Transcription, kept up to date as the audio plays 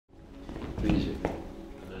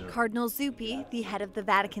Cardinal Zuppi, the head of the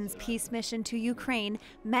Vatican's peace mission to Ukraine,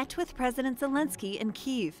 met with President Zelensky in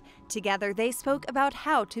Kyiv. Together, they spoke about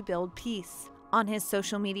how to build peace. On his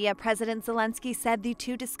social media, President Zelensky said the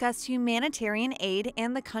two discussed humanitarian aid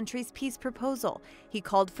and the country's peace proposal. He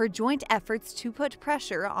called for joint efforts to put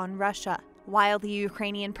pressure on Russia. While the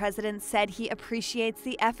Ukrainian president said he appreciates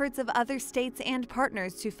the efforts of other states and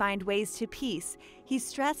partners to find ways to peace, he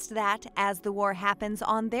stressed that, as the war happens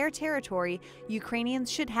on their territory, Ukrainians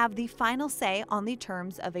should have the final say on the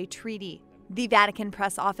terms of a treaty. The Vatican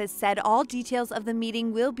Press Office said all details of the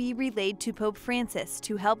meeting will be relayed to Pope Francis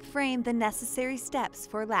to help frame the necessary steps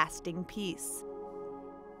for lasting peace.